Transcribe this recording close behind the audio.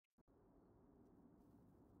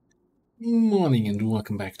Morning and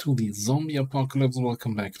welcome back to the zombie apocalypse.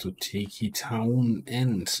 Welcome back to Tikitown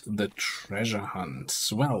and the treasure hunt.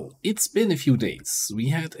 Well, it's been a few days. We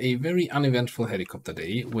had a very uneventful helicopter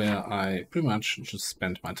day where I pretty much just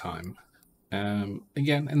spent my time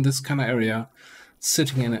again in this kind of area,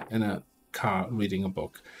 sitting in a car reading a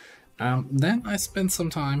book. Then I spent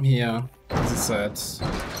some time here, as I said,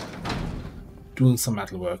 doing some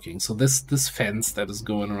metalworking. So this fence that is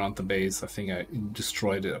going around the base, I think I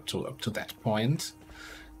destroyed it up to that point.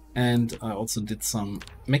 And I also did some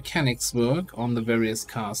mechanics work on the various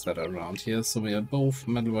cars that are around here. So we are both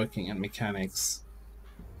metalworking and mechanics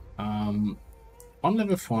on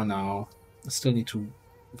level 4 now. I still need to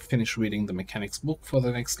finish reading the mechanics book for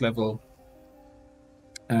the next level.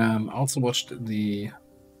 I also watched the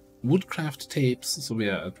woodcraft tapes. So we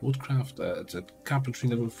are at woodcraft at carpentry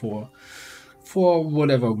level 4. For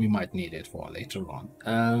whatever we might need it for later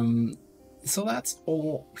on. So that's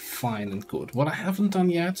all fine and good. What I haven't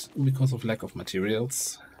done yet, because of lack of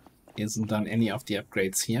materials, isn't done any of the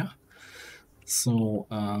upgrades here. So,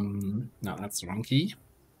 now that's the wrong key.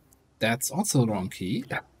 That's also the wrong key.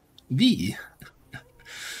 V.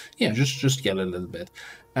 Yeah, just yell a little bit.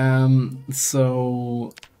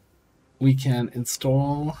 So we can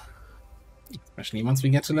install, especially once we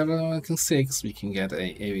get to level 6, we can get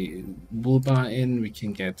a bull bar in, we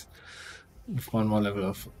can get one more level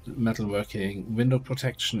of metalworking, window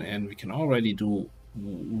protection, and we can already do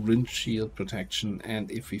windshield protection.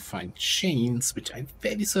 And if we find chains, which I'm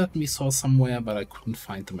fairly certain we saw somewhere, but I couldn't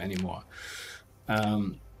find them anymore,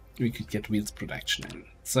 we could get wheels protection in.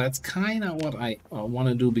 So that's kind of what I want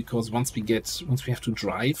to do, because once we have to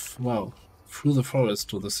drive, well, through the forest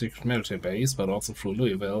to the secret military base, but also through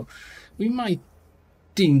Louisville, we might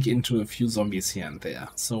dink into a few zombies here and there.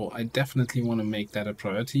 So I definitely want to make that a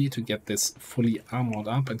priority to get this fully armored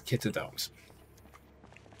up and kitted out.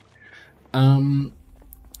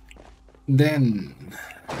 Then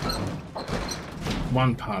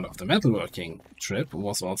one part of the metalworking trip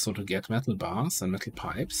was also to get metal bars and metal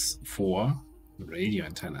pipes for radio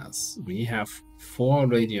antennas. We have 4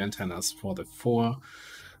 radio antennas for the 4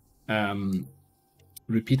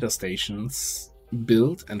 repeater stations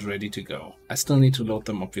built and ready to go. I still need to load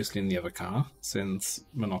them obviously in the other car, since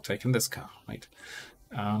we're not taking this car, right?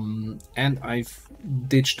 And I've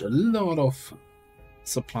ditched a lot of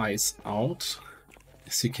supplies out.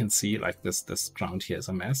 As you can see, like this ground here is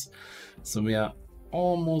a mess. So we are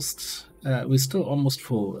almost, we're still almost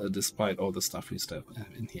full despite all the stuff we still have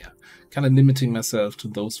in here. Kind of limiting myself to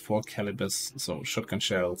those 4 calibers, so shotgun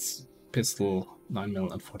shells, pistol,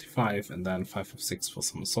 9mm and 45, and then 5.56 for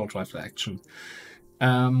some assault rifle action.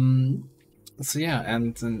 So yeah,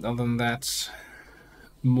 and other than that,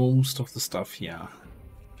 most of the stuff here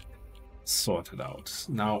sorted out.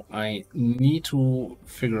 Now I need to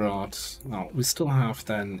figure out, now we still have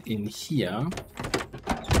then in here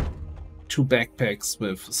 2 backpacks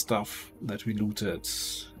with stuff that we looted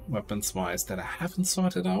weapons wise that I haven't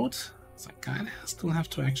sorted out, so I kind of still have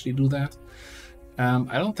to actually do that.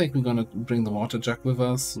 I don't think we're gonna bring the water jug with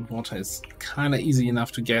us. Water is kind of easy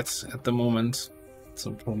enough to get at the moment,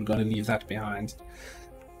 so we're probably gonna leave that behind.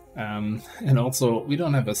 And also, we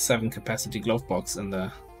don't have a 7 capacity glove box in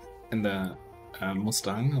the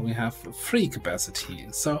Mustang. We have 3 capacity,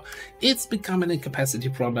 so it's becoming a capacity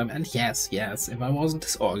problem. And yes, if I wasn't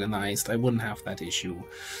disorganized, I wouldn't have that issue.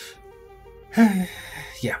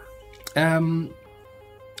 Yeah.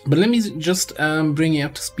 But let me just bring you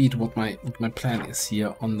up to speed what my plan is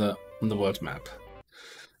here on the world map.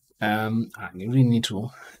 I really need to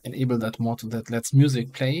enable that mod that lets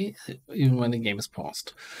music play even when the game is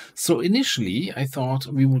paused. So initially I thought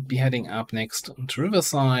we would be heading up next to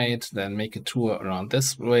Riverside, then make a tour around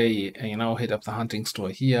this way, you know, hit up the hunting store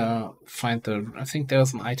here, find I think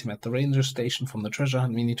there's an item at the ranger station from the treasure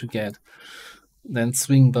hunt we need to get, then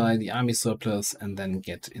swing by the army surplus, and then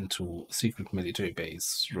get into secret military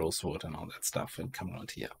base, Rosewood and all that stuff, and come around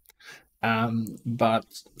here.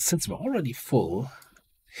 But since we're already full,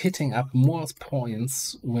 hitting up more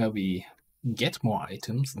points where we get more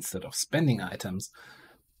items instead of spending items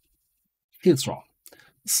feels wrong.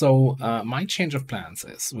 So my change of plans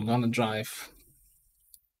is we're gonna drive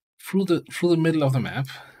through the middle of the map,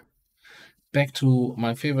 back to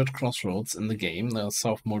my favorite crossroads in the game, the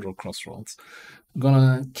South Moldro Crossroads. I'm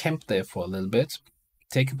gonna camp there for a little bit,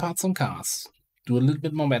 take apart some cars, do a little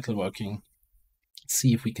bit more metalworking,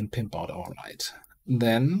 see if we can pimp out our ride.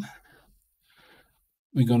 Then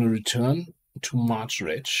we're gonna return to March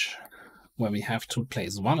Ridge, where we have to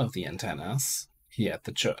place one of the antennas here at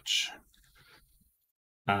the church.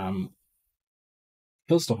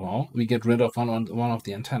 First of all, we get rid of one of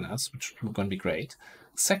the antennas, which is going to be great.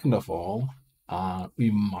 Second of all,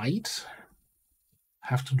 we might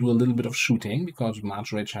have to do a little bit of shooting because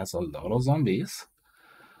March Ridge has a lot of zombies.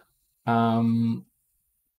 To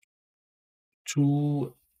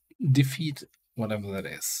defeat whatever that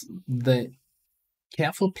is. The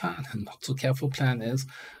careful plan and not so careful plan is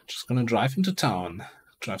just going to drive into town,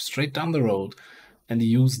 drive straight down the road, and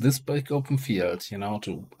use this big open field, you know,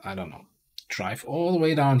 to, I don't know, drive all the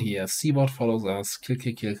way down here, see what follows us,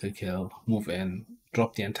 kill, move in,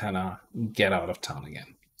 drop the antenna, get out of town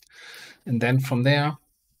again. And then from there,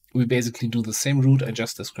 we basically do the same route I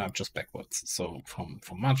just described, just backwards. So from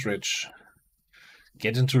March Ridge,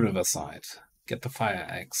 get into Riverside, get the fire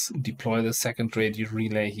axe, deploy the second radio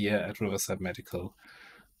relay here at Riverside Medical,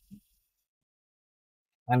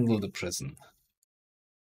 handle the prison.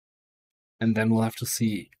 And then we'll have to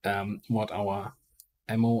see what our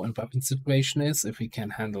ammo and weapon situation is, if we can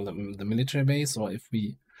handle the military base, or if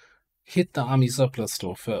we hit the army surplus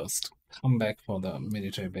store first, come back for the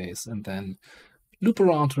military base, and then loop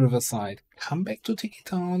around to Riverside, come back to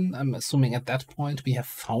Tikitown. I'm assuming at that point we have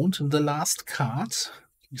found the last card.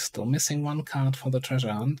 We're still missing one card for the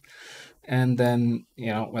treasure hunt. And then, you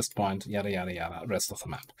know, West Point, yada, yada, yada, rest of the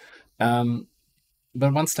map.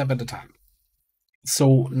 But one step at a time.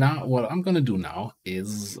 So now what I'm going to do now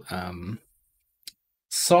is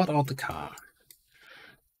sort out the car,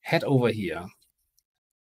 head over here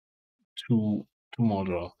to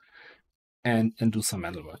Mordor, and do some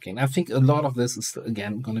metalworking. I think a lot of this is,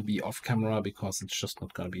 again, going to be off camera because it's just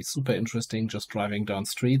not going to be super interesting just driving down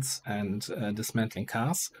streets and dismantling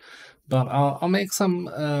cars. But I'll make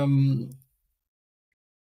some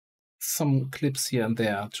clips here and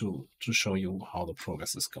there to show you how the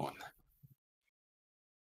progress is going.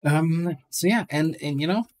 So yeah, and you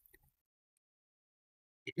know,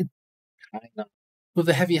 it kind of, with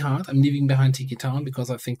a heavy heart, I'm leaving behind Tikitown because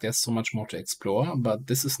I think there's so much more to explore, but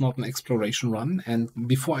this is not an exploration run. And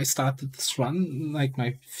before I started this run, like,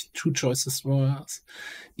 my two choices were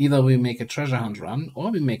either we make a treasure hunt run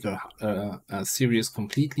or we make a series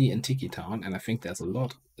completely in Tikitown. And I think there's a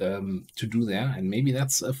lot to do there, and maybe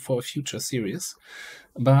that's for a future series.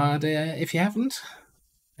 But if you haven't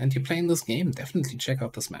and you're playing this game, definitely check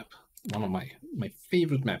out this map. One of my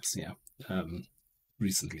favorite maps here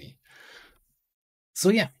recently. So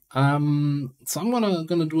yeah, so I'm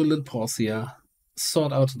gonna do a little pause here,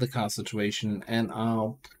 sort out the car situation, and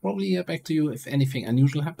I'll probably get back to you if anything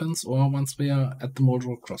unusual happens or once we are at the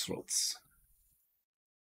Mordor Crossroads.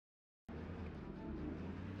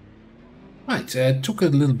 Right, it took a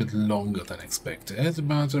little bit longer than expected,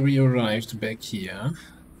 but we arrived back here.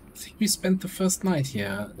 I think we spent the first night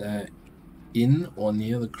here, in or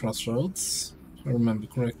near the Crossroads, if I remember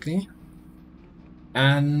correctly.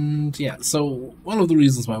 And yeah, so one of the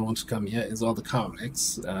reasons why I want to come here is all the car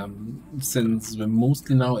wrecks, since we're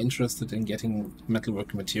mostly now interested in getting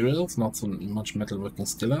metalworking materials, not so much metalworking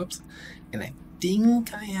skill ups. And I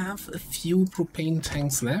think I have a few propane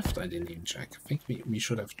tanks left. I didn't even check. I think we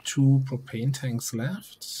should have 2 propane tanks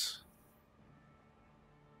left.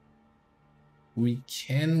 We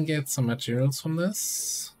can get some materials from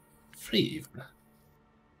this. 3 even.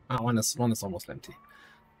 One is almost empty.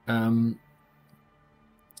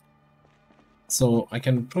 So I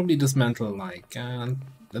can probably dismantle, like,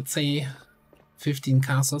 let's say 15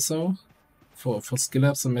 cars or so for skill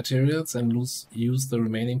ups and materials, and use the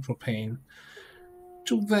remaining propane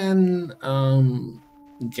to then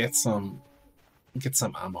get some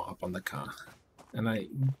armor up on the car. And I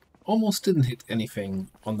almost didn't hit anything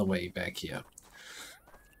on the way back here.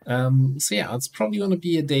 So yeah, it's probably going to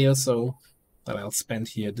be a day or so that I'll spend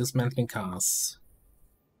here dismantling cars.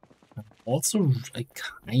 Also, I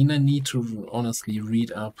kind of need to honestly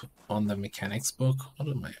read up on the mechanics book. What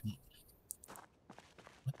am I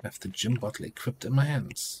have the gym bottle equipped in my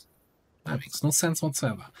hands. That makes no sense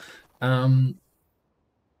whatsoever.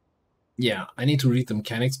 Yeah, I need to read the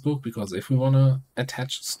mechanics book, because if we want to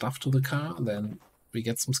attach stuff to the car, then we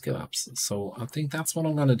get some skill ups. So I think that's what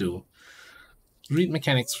I'm going to do. Read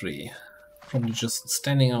mechanics 3. Probably just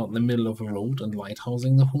standing out in the middle of a road and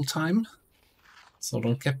lighthousing the whole time. So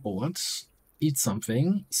don't get bored, eat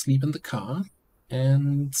something, sleep in the car,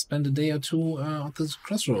 and spend a day or 2 at the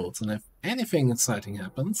crossroads. And if anything exciting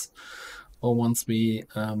happens, or once we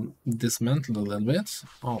dismantle a little bit,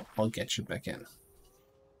 I'll get you back in.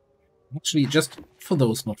 Actually, just for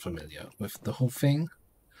those not familiar with the whole thing,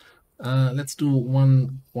 let's do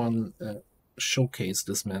one showcase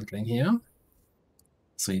dismantling here.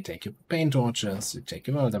 So you take your paint torches, you take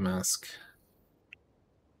your welder mask,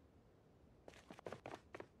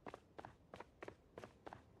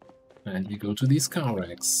 And you go to these car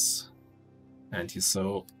racks. And you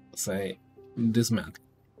say dismantle.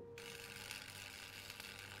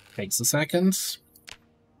 Takes a second.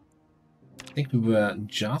 I think we were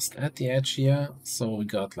just at the edge here, so we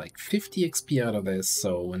got like 50 XP out of this,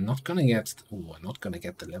 so we're not gonna get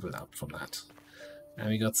the level up from that. And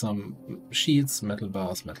we got some sheets, metal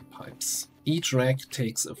bars, metal pipes. Each rack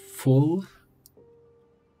takes a full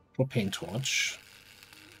propane torch.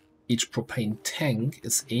 Each propane tank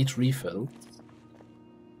is 8 refills.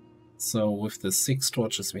 So with the 6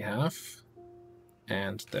 torches we have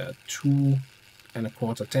and the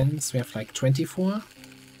 2¼ tanks, we have like 24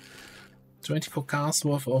 cars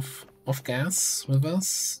worth of gas with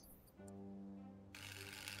us.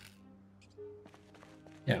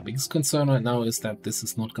 Yeah, biggest concern right now is that this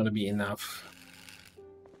is not going to be enough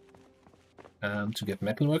to get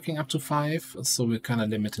metalworking up to 5, so we're kind of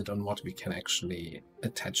limited on what we can actually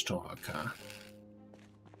attach to our car.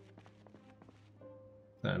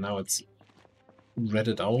 Now it's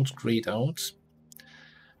redded out, grayed out.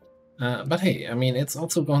 But hey, I mean, it's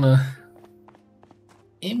also gonna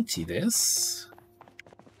empty this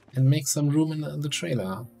and make some room in the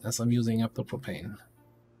trailer as I'm using up the propane.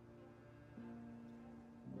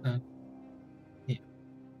 Yeah.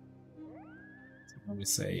 So when we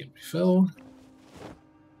say refill,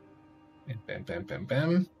 and bam, bam, bam,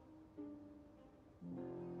 bam.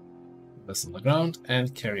 This on the ground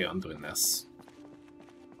and carry on doing this.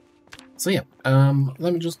 So yeah,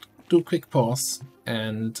 let me just do a quick pause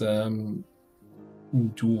and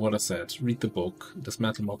do what I said. Read the book,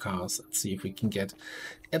 dismantle more cars, and see if we can get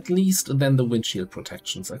at least then the windshield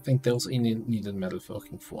protections. I think those needed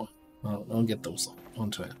metalworking for. I'll get those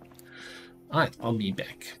onto it. Alright, I'll be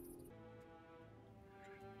back.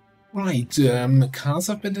 Right, cars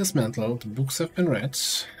have been dismantled, books have been read,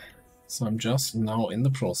 so I'm just now in the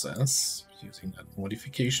process using that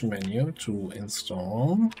modification menu to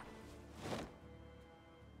install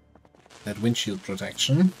that windshield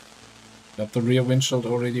protection. Got the rear windshield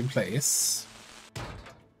already in place.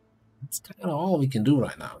 That's kind of all we can do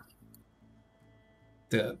right now.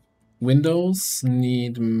 The windows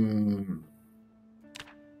need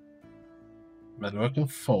metalworking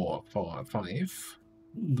 4, 5.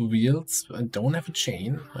 The wheels, I don't have a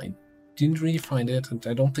chain. I didn't really find it, and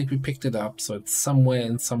I don't think we picked it up, so it's somewhere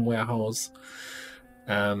in some warehouse.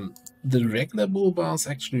 The regular bull bars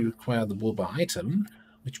actually require the bull bar item,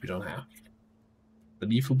 which we don't have. The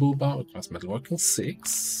lethal bull bar requires metalworking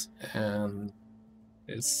 6, and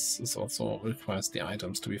this also requires the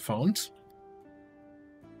items to be found.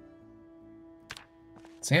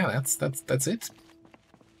 So yeah, that's it.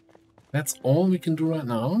 That's all we can do right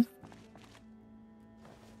now.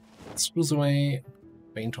 Screws away,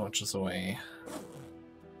 paint torches away.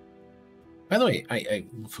 By the way, I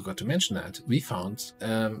forgot to mention that we found,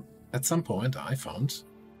 at some point I found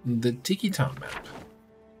the Tikitown map.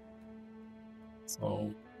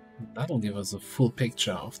 So that'll give us a full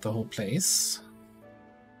picture of the whole place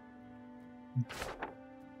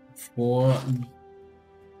for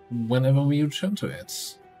whenever we return to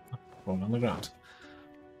it. Roll on the ground.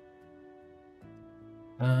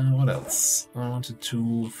 What else? I wanted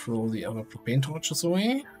to throw the other propane torches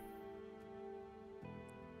away.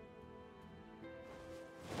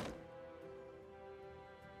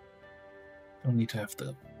 Don't need to have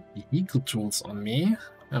the vehicle tools on me.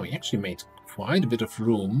 Now we actually made quite a bit of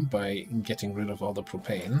room by getting rid of all the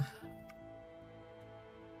propane.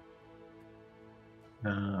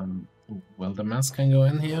 Welder mask can go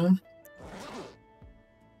in here.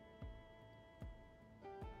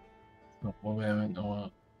 So we're having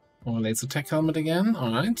our laser tech helmet again.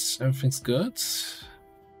 Alright, everything's good.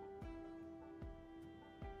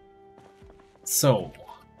 So,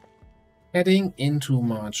 heading into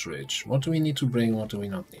March Ridge. What do we need to bring, what do we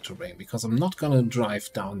not need to bring? Because I'm not gonna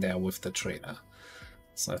drive down there with the trailer.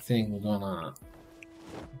 So I think we're gonna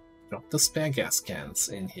drop the spare gas cans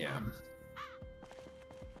in here.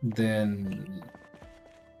 Then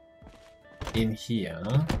in here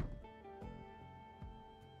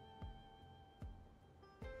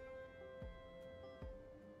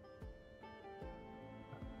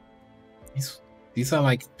these are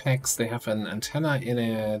like packs. They have an antenna in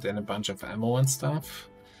it and a bunch of ammo and stuff.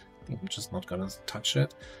 I think I'm just not gonna touch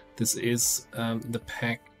it. This is the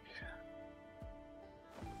pack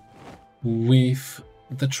with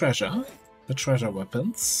the treasure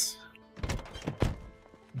weapons.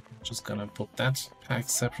 Just gonna put that pack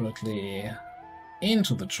separately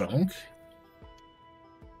into the trunk.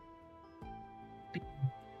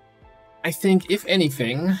 I think, if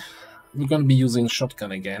anything, we're gonna be using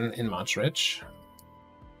shotgun again in March Ridge.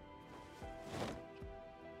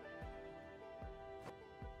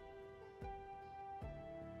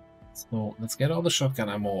 So let's get all the shotgun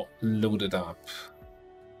ammo loaded up.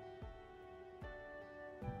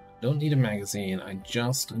 Don't need a magazine, I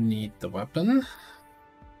just need the weapon.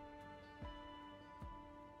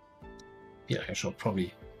 Yeah, I should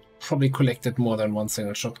probably collected more than one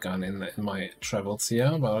single shotgun in my travels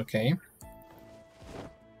here, but okay.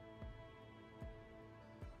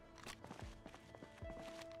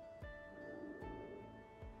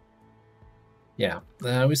 Yeah,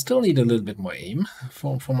 we still need a little bit more aim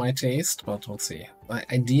for my taste, but we'll see.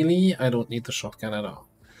 Ideally, I don't need the shotgun at all.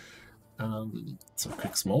 So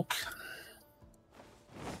quick smoke.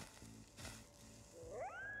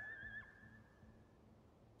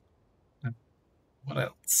 What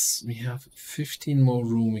else? We have 15 more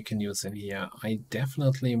room we can use in here. I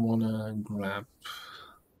definitely want to grab...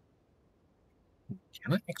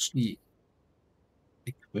 Can I actually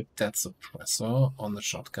equip that suppressor on the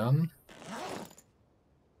shotgun?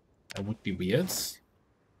 That would be weird.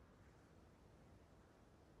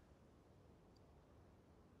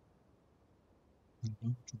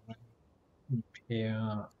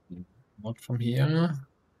 Repair, not from here,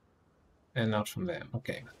 and not from there.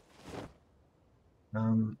 Okay.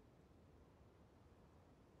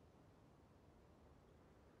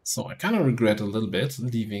 So I kind of regret a little bit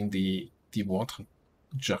leaving the water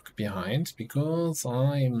jug behind, because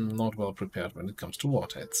I'm not well prepared when it comes to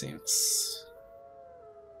water, it seems.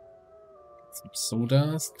 Some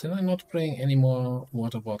sodas. Did I not bring any more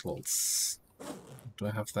water bottles? Do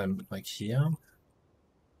I have them like here?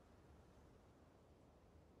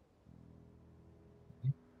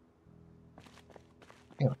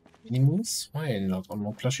 Hang on. Mini-moose? Why are you not on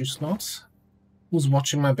more plushie slots? Who's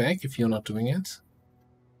watching my back if you're not doing it?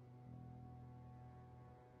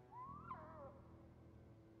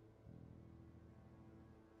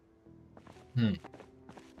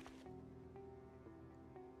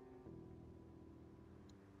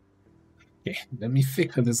 Okay, let me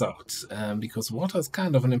figure this out, because water is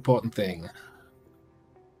kind of an important thing.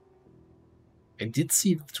 I did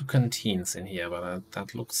see 2 canteens in here, but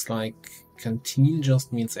that looks like canteen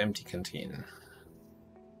just means empty canteen.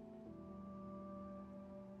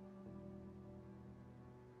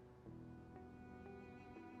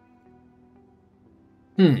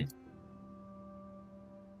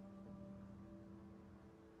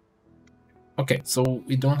 Okay, so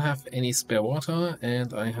we don't have any spare water,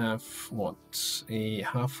 and I have, what, a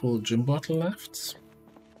half-full gym bottle left?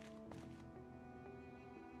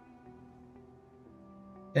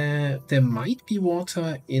 There might be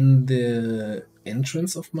water in the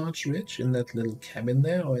entrance of March Ridge, in that little cabin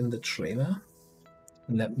there, or in the trailer.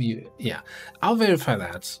 Let me... yeah, I'll verify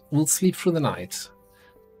that. We'll sleep through the night,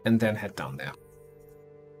 and then head down there.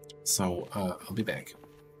 So, I'll be back.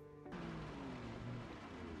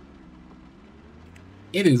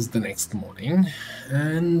 It is the next morning,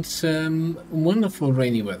 and wonderful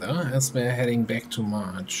rainy weather as we're heading back to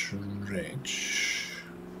March Ridge,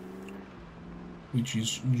 which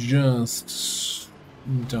is just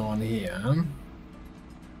down here.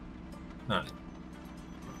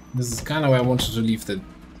 This is kind of where I wanted to leave the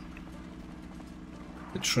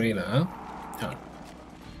trailer. Oh.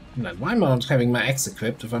 Now, why am I not having my axe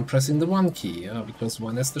equipped if I'm pressing the 1 key? Because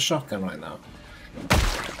 1 is the shotgun right now.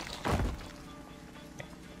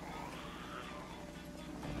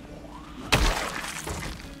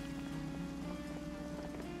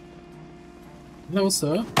 Hello,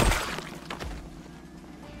 sir.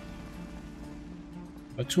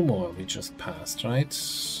 But 2 more we just passed, right?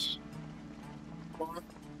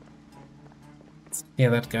 Yeah,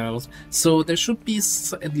 that goes. So there should be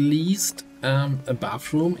at least a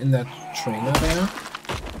bathroom in that trailer there.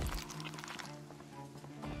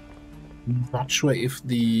 Not sure if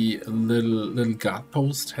the little guard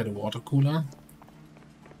post had a water cooler.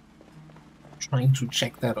 Trying to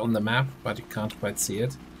check that on the map, but you can't quite see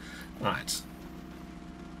it. Alright.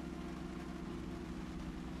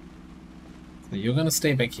 So you're gonna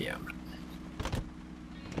stay back here.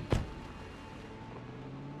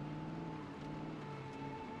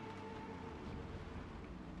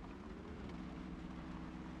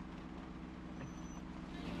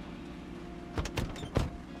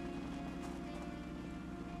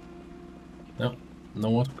 No, no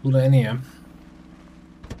water cooler in here.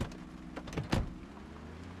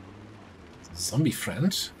 Zombie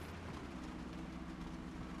friend?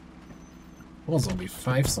 4 zombie,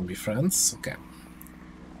 5 zombie friends. Okay.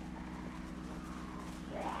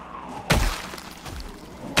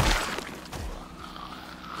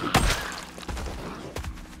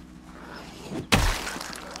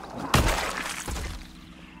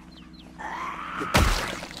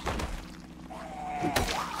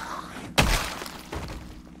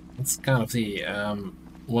 It's kind of the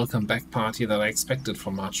welcome back party that I expected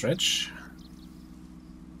from Marchridge.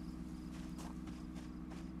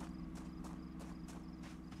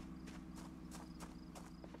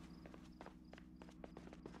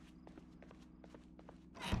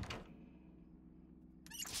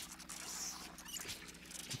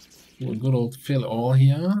 A good old fill all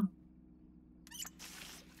here.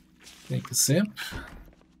 Take a sip.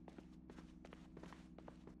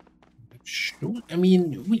 Sure. I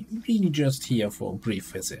mean, we just here for a brief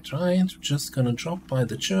visit, right? Just gonna drop by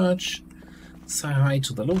the church, say hi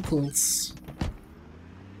to the locals,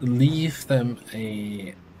 leave them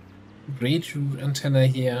a radio antenna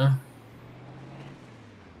here,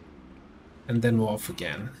 and then we're off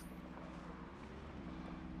again.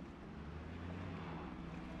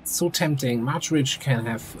 So tempting. Marchridge can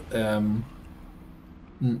have an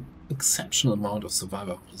exceptional amount of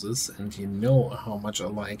survivor houses, and you know how much I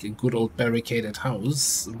like a good old barricaded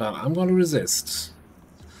house, but I'm gonna resist.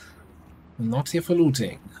 I'm not here for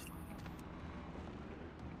looting.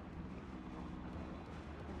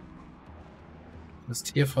 Just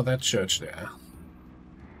here for that church there.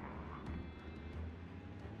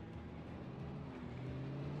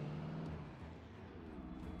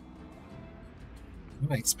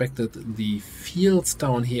 I expected the fields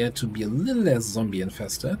down here to be a little less zombie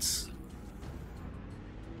infested.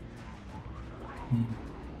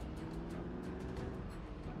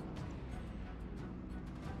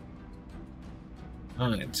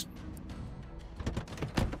 Alright.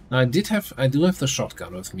 I do have the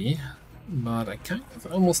shotgun with me, but I kind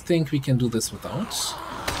of almost think we can do this without.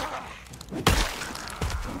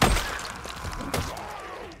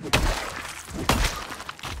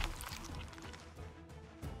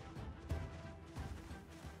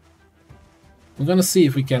 I'm gonna see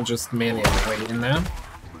if we can just melee our way in there.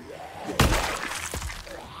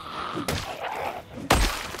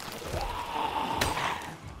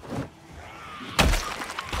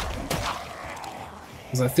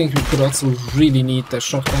 Because I think we could also really need the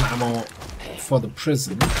shotgun ammo for the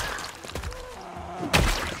prison.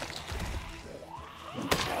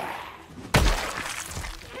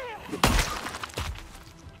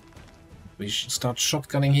 We should start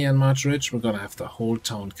shotgunning here in Marchridge. We're gonna have the whole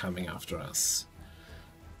town coming after us.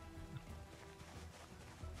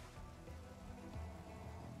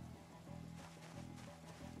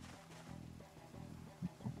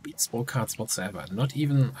 Beatsball cards whatsoever. Not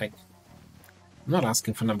even like. I'm not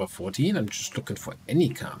asking for number 14. I'm just looking for any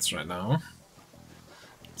cards right now.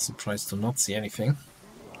 Surprised to not see anything.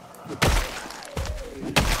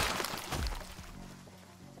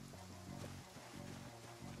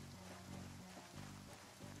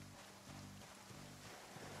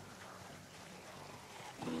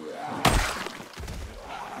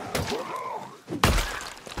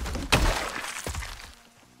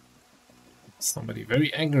 Somebody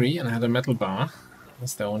very angry and had a metal bar.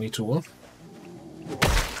 That's their only tool.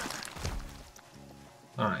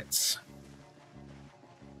 Alright.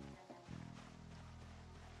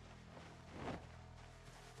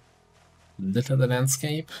 Litter the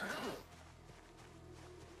landscape.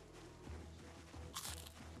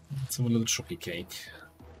 Let's have a little chocolate cake.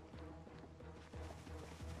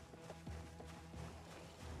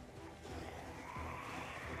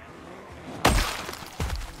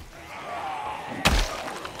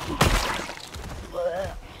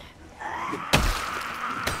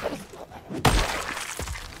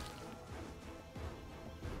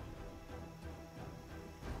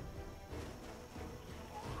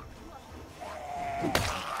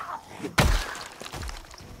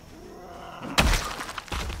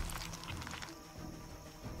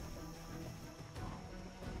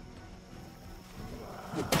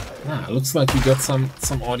 Looks like we got some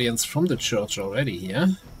audience from the church already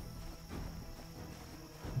here.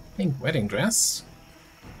 Pink wedding dress.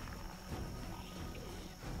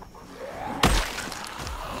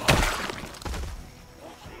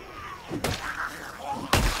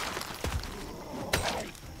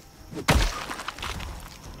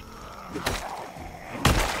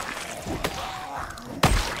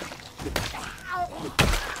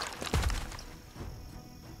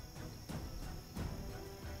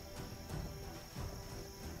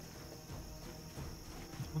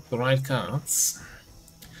 The right cards.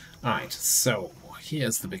 Alright, so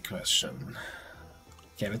here's the big question.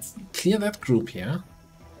 Okay, let's clear that group here.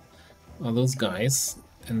 All those guys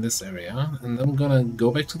in this area. And then I'm gonna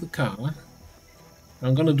go back to the car.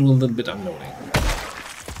 I'm gonna do a little bit unloading.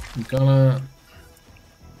 I'm gonna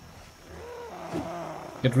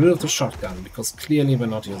get rid of the shotgun because clearly we're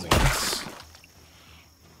not using it.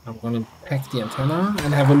 I'm gonna pack the antenna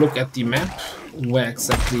and have a look at the map where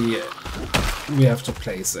exactly we have to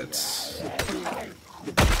place it.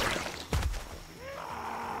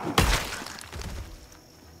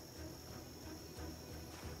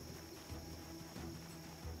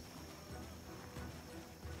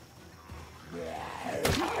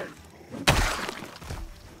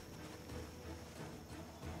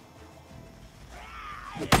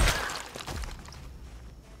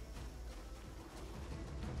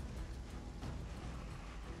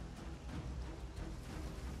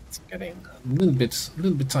 Getting a little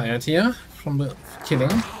bit tired here from the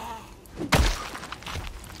killing.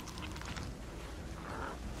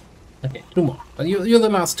 Okay, 2 more. But you're the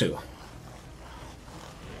last 2.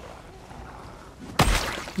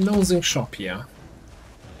 Closing shop here.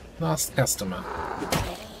 Last customer.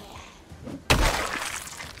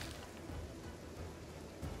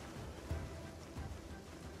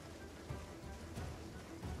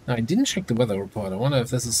 Now, I didn't check the weather report. I wonder if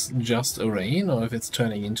this is just a rain or if it's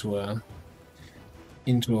turning into a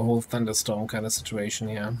whole thunderstorm kind of situation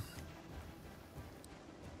here.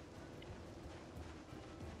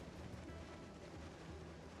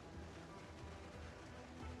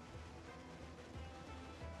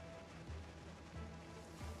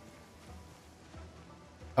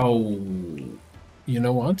 Oh, you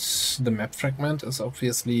know what? The map fragment is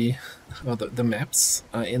obviously, or the maps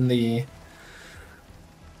are in the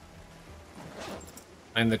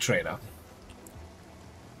trailer.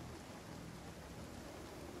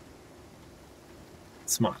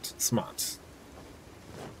 Smart, smart.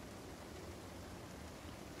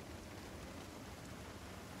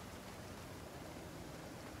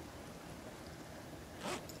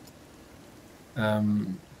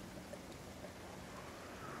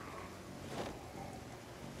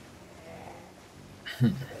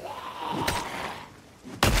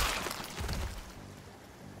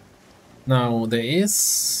 Now, there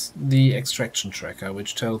is the extraction tracker,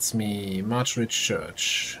 which tells me Marchridge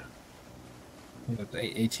Church.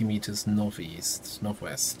 80 meters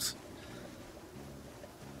northwest.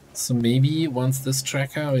 So maybe once this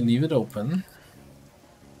tracker, we leave it open.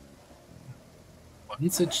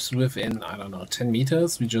 Once it's within, I don't know, 10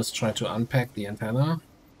 meters, we just try to unpack the antenna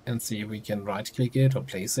and see if we can right-click it or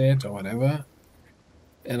place it or whatever.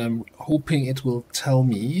 And I'm hoping it will tell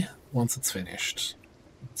me once it's finished.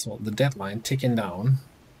 So the deadline ticking down.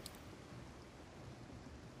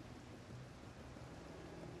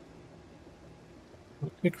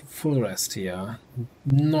 Quick full rest here.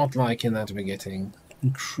 Not liking that we're getting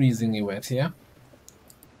increasingly wet here.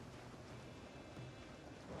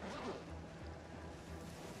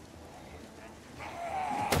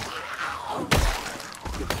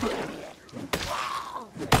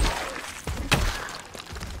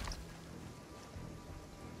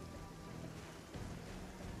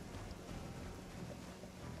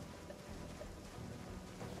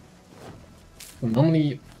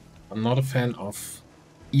 Normally, I'm not a fan of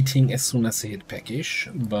eating as soon as they hit package,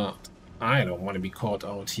 but I don't want to be caught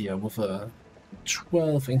out here with a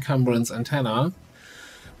 12 encumbrance antenna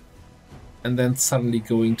and then suddenly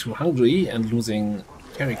going too hungry and losing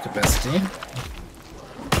carry capacity.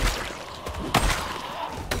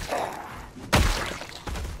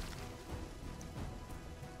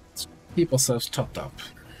 Let's keep ourselves topped up.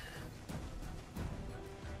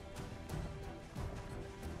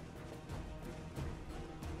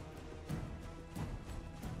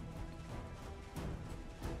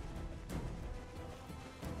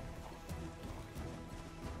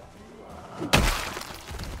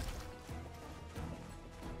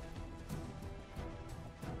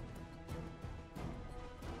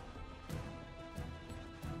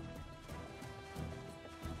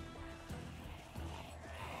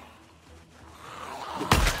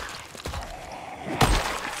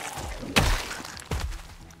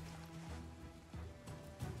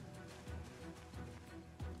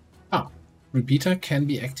 Repeater can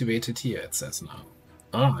be activated here, it says now.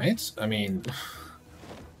 Alright, I mean...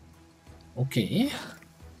 Okay.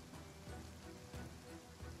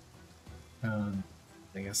 I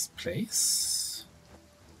guess place.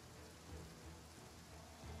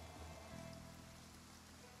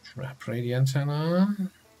 Trap radio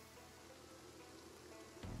antenna.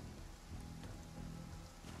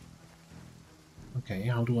 Okay,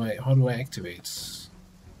 how do I activate?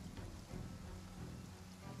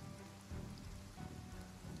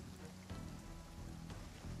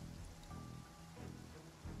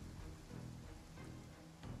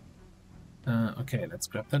 Okay, let's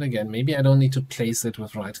grab that again. Maybe I don't need to place it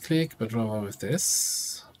with right click, but rather with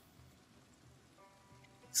this.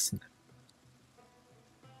 Snap.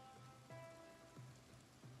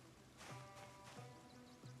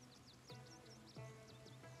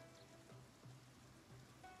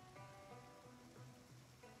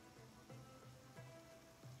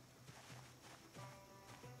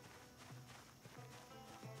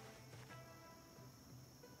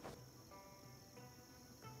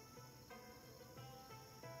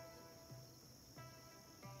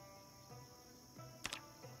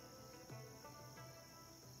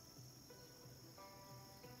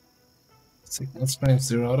 Signal strength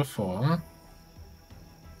 0 out of 4.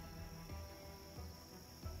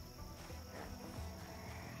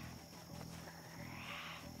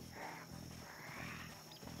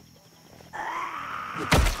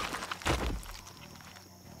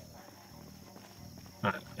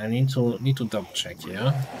 I need to double check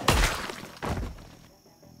here.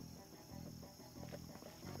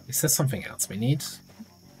 Is there something else we need?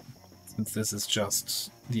 Since this is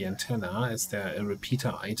just the antenna, is there a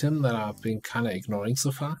repeater item that I've been kind of ignoring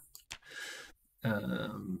so far?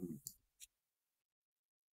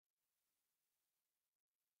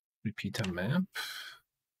 Repeater map.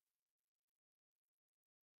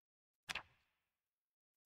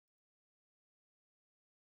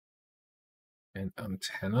 And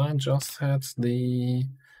antenna just had the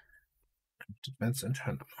advanced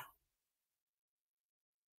antenna.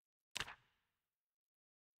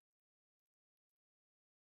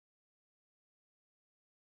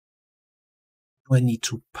 Do I need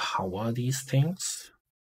to power these things?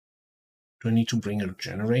 Do I need to bring a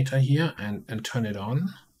generator here and turn it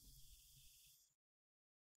on?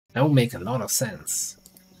 That would make a lot of sense.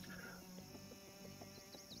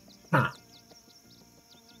 Huh.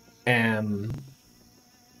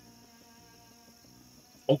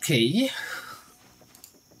 Okay.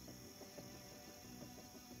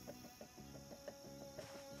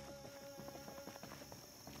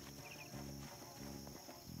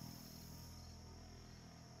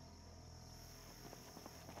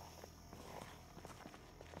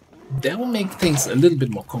 That will make things a little bit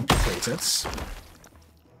more complicated.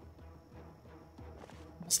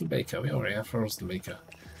 Frozen Baker, we already have Frozen Baker.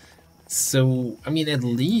 So, I mean, at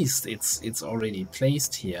least it's already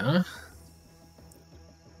placed here.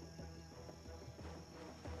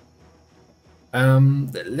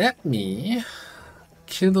 Let me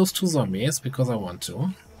kill those 2 zombies because I want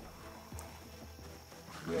to.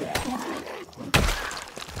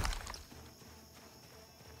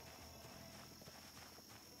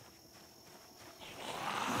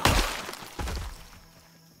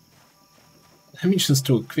 Let me just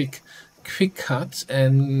do a quick cut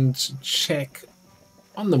and check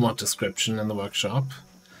on the mod description in the workshop.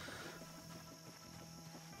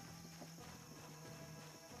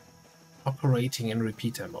 Operating in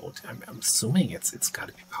repeater mode. I'm assuming it's got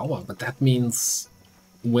to be power, but that means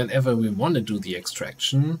whenever we want to do the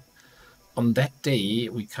extraction, on that day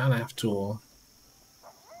we kind of have to.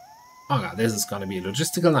 Oh god, this is gonna be a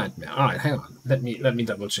logistical nightmare. All right, hang on. Let me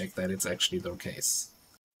double check that it's actually the case.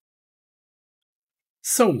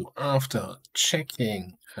 So after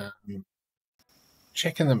checking the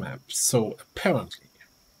map, so apparently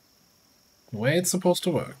the way it's supposed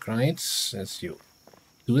to work, right, is you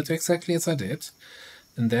do it exactly as I did,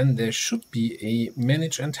 and then there should be a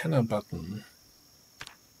manage antenna button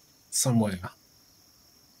somewhere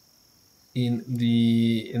in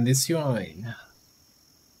this UI,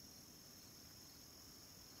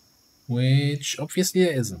 which obviously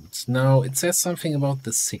there isn't. Now it says something about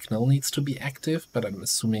the signal needs to be active, but I'm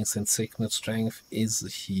assuming since signal strength is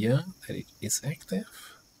here that it is active.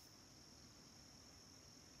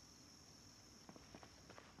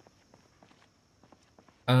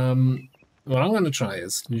 What I'm going to try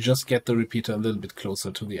is just get the repeater a little bit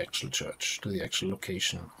closer to the actual church, to the actual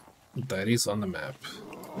location that is on the map.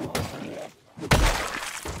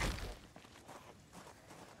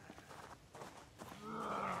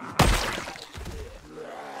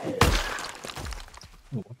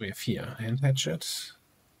 What we have here? Hand hatchet.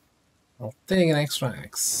 I'll take an extra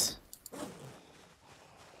axe.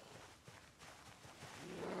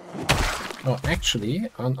 Oh, actually,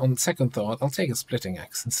 on second thought, I'll take a splitting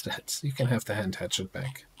axe instead. You can have the hand hatchet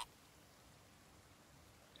back.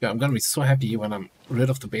 Yeah, I'm gonna be so happy when I'm rid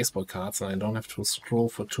of the baseball cards and I don't have to scroll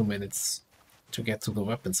for 2 minutes to get to the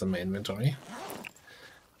weapons in my inventory.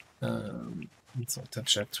 Let's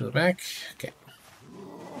attach that to the back. Okay.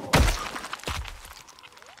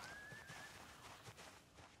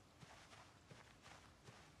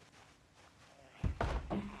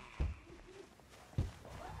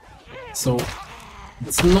 So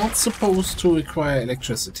it's not supposed to require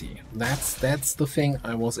electricity. That's the thing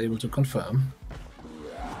I was able to confirm.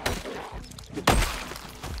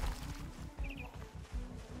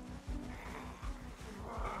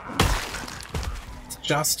 It's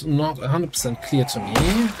just not 100% clear to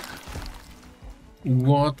me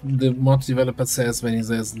what the mod developer says when he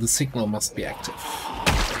says the signal must be active.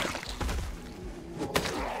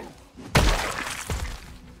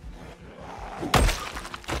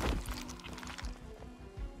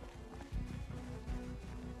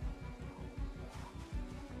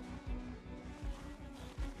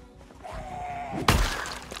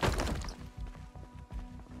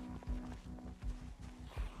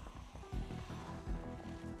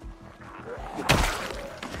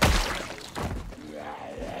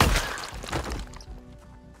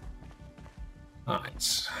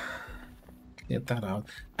 figured that out.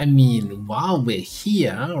 I mean, while we're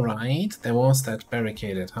here, right? There was that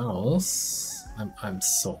barricaded house. I'm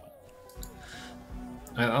so.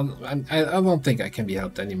 I don't think I can be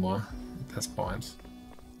helped anymore at this point.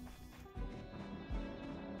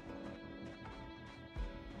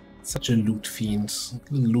 Such a loot fiend,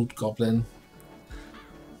 loot goblin.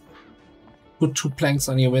 Put 2 planks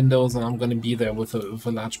on your windows, and I'm gonna be there with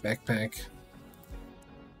a large backpack.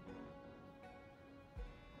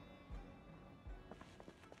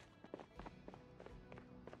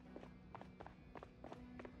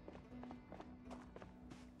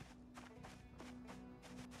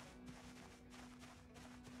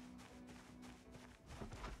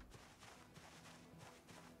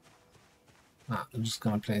 I'm just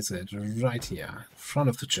gonna place it right here, in front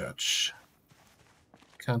of the church.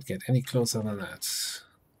 Can't get any closer than that.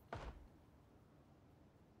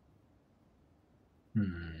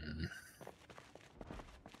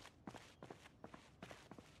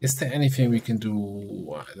 Is there anything we can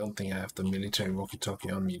do? I don't think I have the military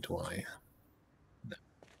walkie-talkie on me, do I?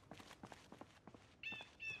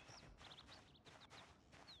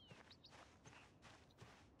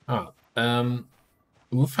 No.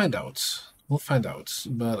 We'll find out. We'll find out.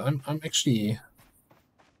 But I'm actually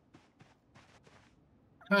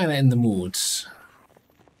kinda in the mood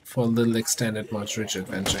for a little extended March Ridge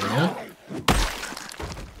adventure, yeah?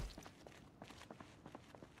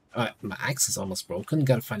 My axe is almost broken.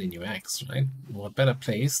 Gotta find a new axe, right? What better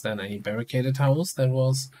place than a barricaded house that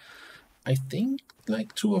was, I think,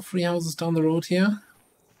 like 2 or 3 houses down the road here?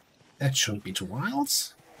 That shouldn't be too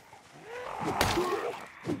wild.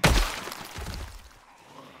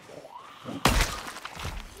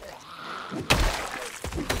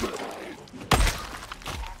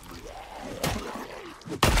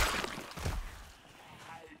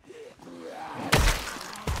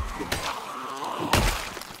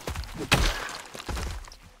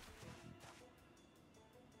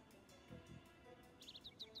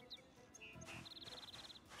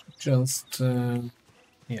 Just,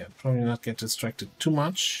 yeah, probably not get distracted too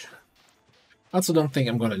much. I also don't think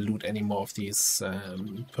I'm gonna loot any more of these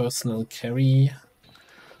personal carry,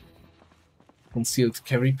 concealed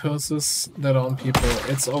carry purses that are on people.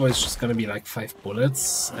 It's always just gonna be like 5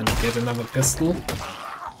 bullets and get another pistol.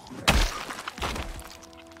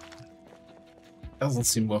 Doesn't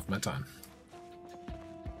seem worth my time.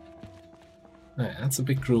 Yeah, that's a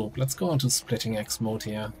big group. Let's go on to splitting axe mode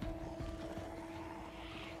here.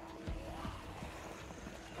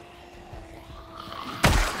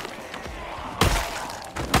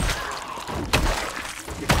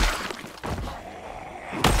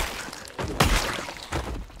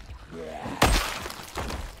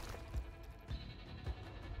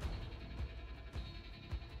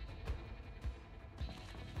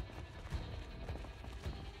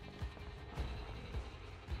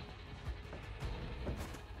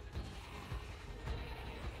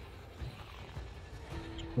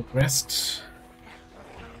 Rest.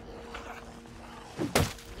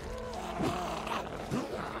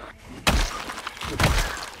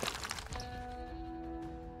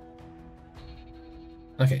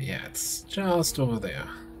 Okay, yeah, it's just over there.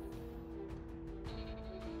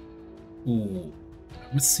 Ooh,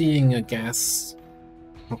 I'm seeing a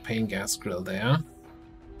propane gas grill there.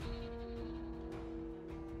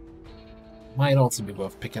 Might also be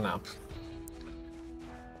worth picking up.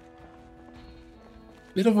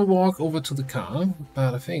 Bit of a walk over to the car,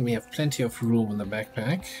 but I think we have plenty of room in the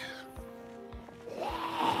backpack.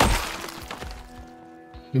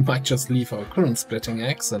 We might just leave our current splitting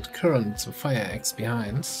axe and current fire axe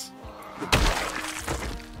behind.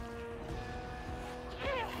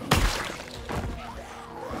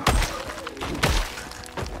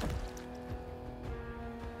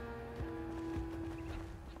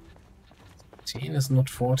 Teen is not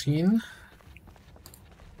 14.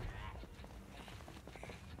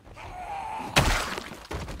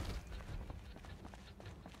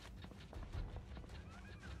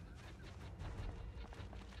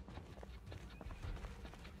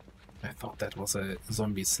 I thought that was a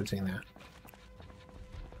zombie sitting there.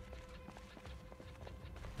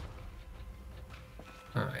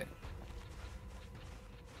 Alright.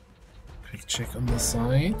 Quick check on the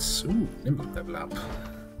side. Ooh, nimble level up.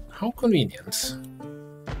 How convenient.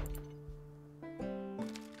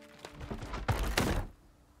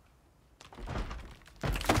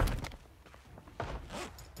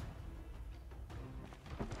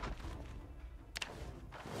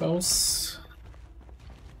 Close.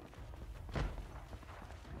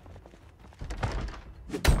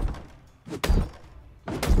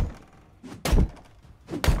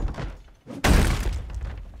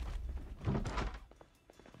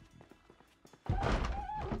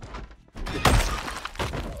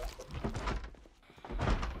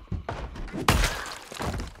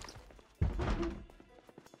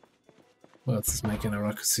 else is making a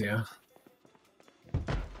ruckus here?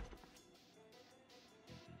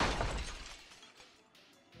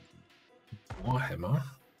 Warhammer.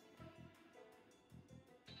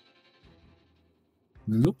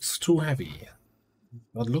 Looks too heavy,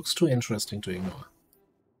 but looks too interesting to ignore.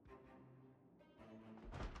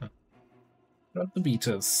 Grab the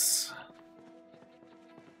beaters.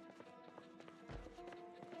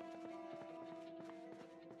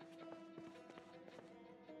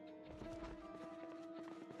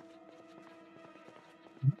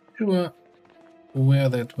 Sure where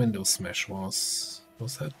that window smash was.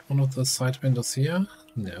 Was that one of the side windows here?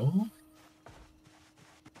 No.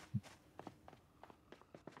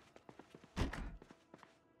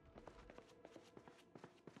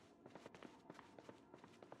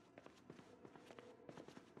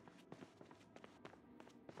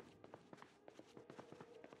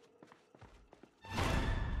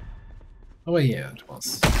 Oh yeah, it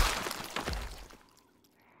was.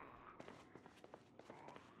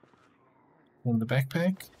 In the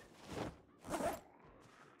backpack.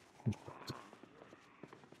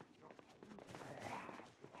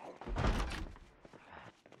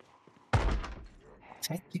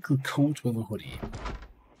 Tactical coat with a hoodie.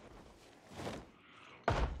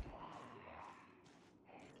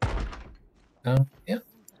 Yeah,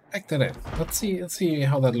 back that in. Let's see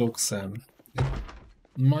how that looks. It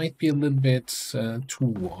might be a little bit too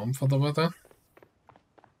warm for the weather.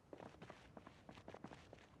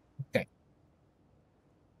 Okay.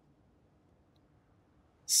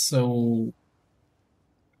 So,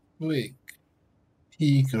 quick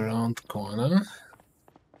peek around the corner.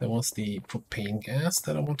 There was the propane gas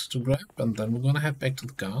that I wanted to grab, and then we're gonna head back to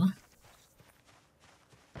the car.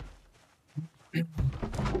 A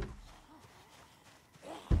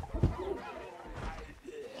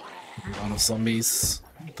lot of zombies.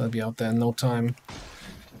 They'll be out there in no time.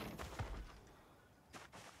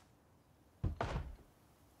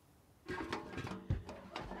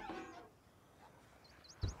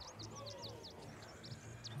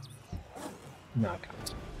 No, I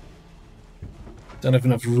can't. Don't have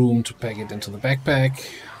enough room to pack it into the backpack.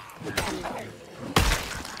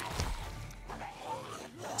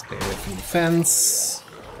 Stay away from the fence.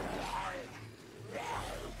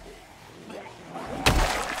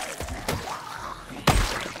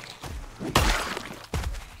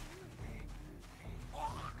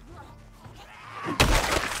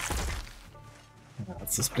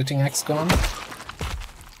 That's the splitting axe gone.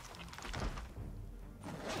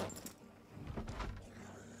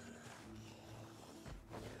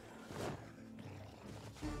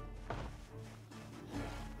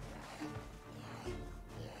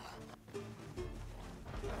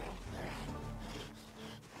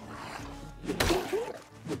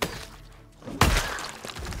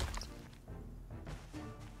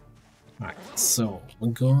 Right, so we're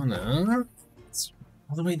gonna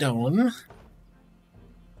all the way down.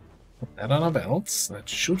 Put that on our belts. That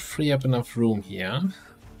should free up enough room here.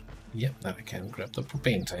 Yep, now I can grab the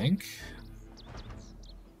propane tank.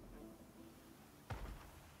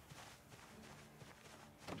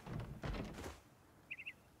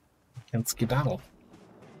 I can skedaddle.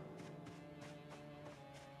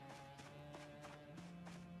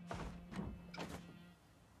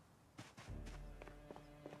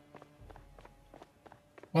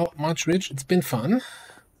 Well, March Ridge, it's been fun.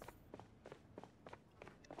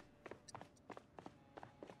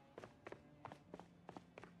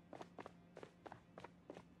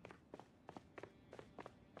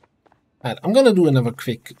 And I'm gonna do another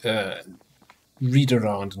quick read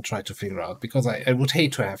around and try to figure out, because I would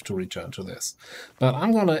hate to have to return to this. But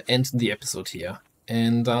I'm gonna end the episode here,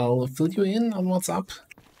 and I'll fill you in on what's up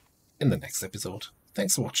in the next episode.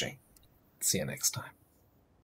 Thanks for watching. See you next time.